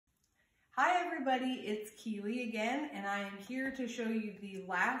Hi everybody, it's Keely again, and I am here to show you the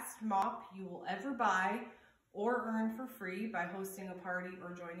last mop you will ever buy or earn for free by hosting a party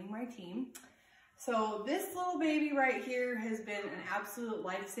or joining my team. So this little baby right here has been an absolute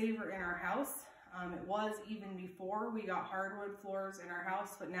lifesaver in our house. It was even before we got hardwood floors in our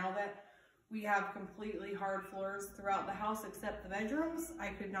house, but now that we have completely hard floors throughout the house except the bedrooms, I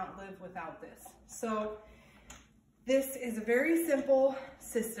could not live without this. So this is a very simple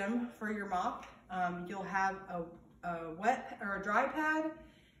system for your mop. You'll have a wet or a dry pad,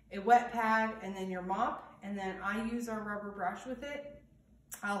 a wet pad, and then your mop. And then I use our rubber brush with it.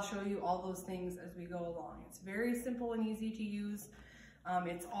 I'll show you all those things as we go along. It's very simple and easy to use.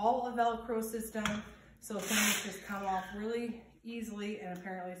 It's all a Velcro system, so things just come off really easily, and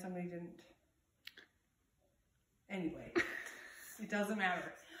apparently somebody didn't. Anyway, it doesn't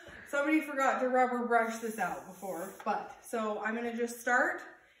matter. Somebody forgot to rubber brush this out before, so I'm gonna just start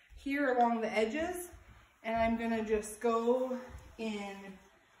here along the edges, and I'm gonna just go in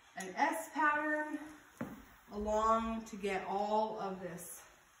an S pattern along to get all of this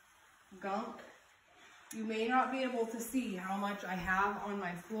gunk. You may not be able to see how much I have on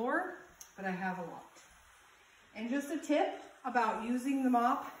my floor, but I have a lot. And just a tip about using the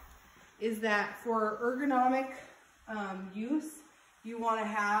mop is that for ergonomic use, you want to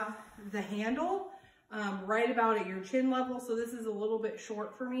have the handle right about at your chin level. So this is a little bit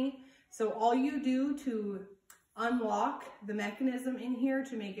short for me. So all you do to unlock the mechanism in here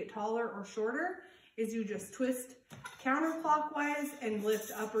to make it taller or shorter is you just twist counterclockwise and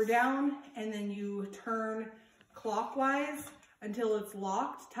lift up or down, and then you turn clockwise until it's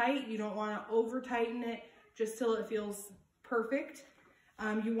locked tight. You don't want to over tighten it, just till it feels perfect.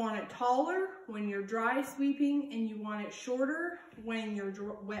 You want it taller when you're dry sweeping, and you want it shorter when you're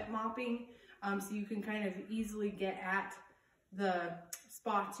wet mopping, so you can kind of easily get at the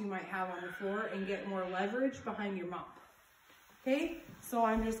spots you might have on the floor and get more leverage behind your mop. Okay, so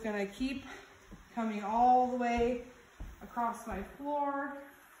I'm just gonna keep coming all the way across my floor,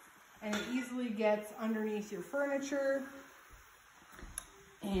 and it easily gets underneath your furniture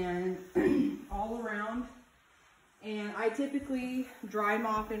and all around. And I typically dry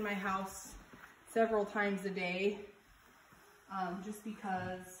mop in my house several times a day, just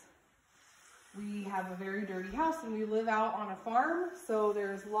because we have a very dirty house and we live out on a farm, so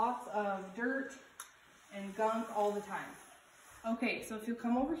there's lots of dirt and gunk all the time. Okay, so if you'll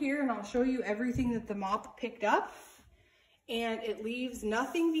come over here and I'll show you everything that the mop picked up, and it leaves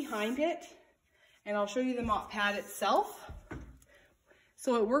nothing behind it, and I'll show you the mop pad itself.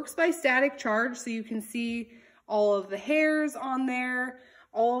 So it works by static charge, so you can see all of the hairs on there,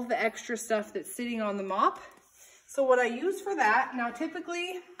 all of the extra stuff that's sitting on the mop. So what I use for that, now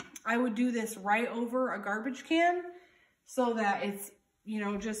typically I would do this right over a garbage can so that it's, you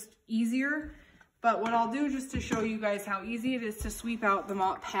know, just easier. But what I'll do, just to show you guys how easy it is to sweep out the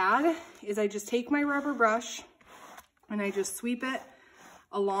mop pad, is I just take my rubber brush and I just sweep it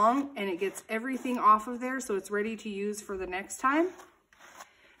along, and it gets everything off of there so it's ready to use for the next time.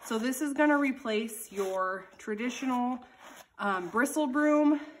 So this is gonna replace your traditional bristle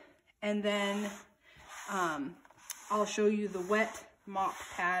broom, and then I'll show you the wet mop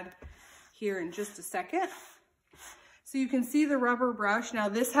pad here in just a second. So you can see the rubber brush. Now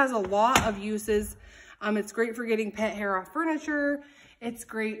this has a lot of uses. It's great for getting pet hair off furniture. It's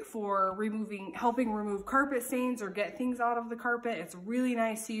great for helping remove carpet stains or get things out of the carpet. It's really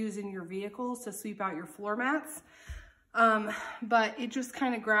nice to use in your vehicles to sweep out your floor mats. But it just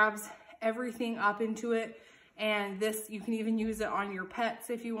kind of grabs everything up into it. And this, you can even use it on your pets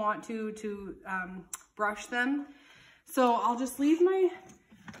if you want to brush them. So I'll just leave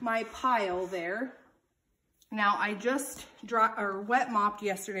my pile there. Now I just wet mopped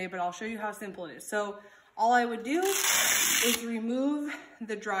yesterday, but I'll show you how simple it is. So all I would do is remove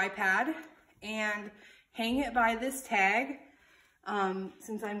the dry pad and hang it by this tag,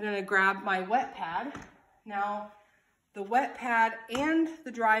 since I'm gonna grab my wet pad. Now, the wet pad and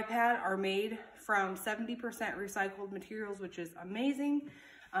the dry pad are made from 70% recycled materials, which is amazing.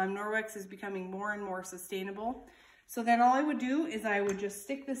 Norwex is becoming more and more sustainable. So then all I would do is I would just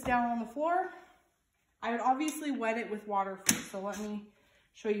stick this down on the floor. I would obviously wet it with water first, so let me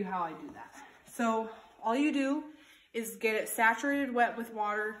show you how I do that. So all you do is get it saturated wet with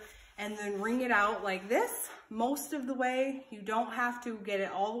water and then wring it out like this most of the way. You don't have to get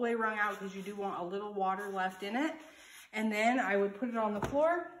it all the way wrung out because you do want a little water left in it. And then I would put it on the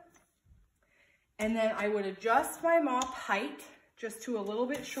floor, and then I would adjust my mop height just to a little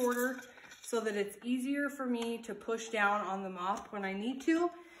bit shorter so that it's easier for me to push down on the mop when I need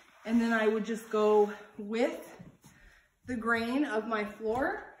to. And then I would just go with the grain of my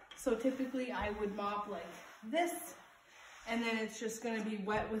floor So typically I would mop like this, and then it's just gonna be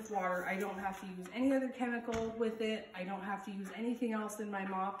wet with water. I don't have to use any other chemical with it. I don't have to use anything else in my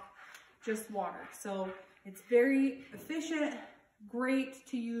mop, just water. So it's very efficient, great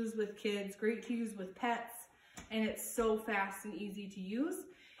to use with kids, great to use with pets, and it's so fast and easy to use.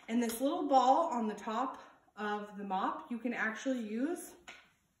 And this little ball on the top of the mop, you can actually use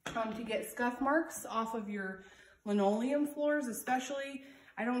to get scuff marks off of your linoleum floors, especially.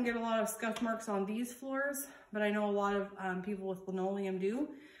 I don't get a lot of scuff marks on these floors, but I know a lot of people with linoleum do.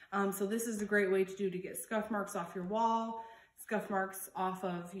 So this is a great way to get scuff marks off your wall, scuff marks off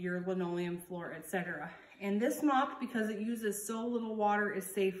of your linoleum floor, etc. And this mop, because it uses so little water, is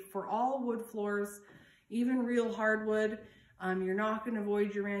safe for all wood floors, even real hardwood. You're not going to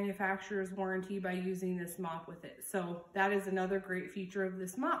void your manufacturer's warranty by using this mop with it. So that is another great feature of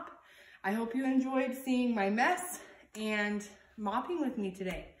this mop. I hope you enjoyed seeing my mess and mopping with me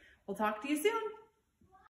today. We'll talk to you soon.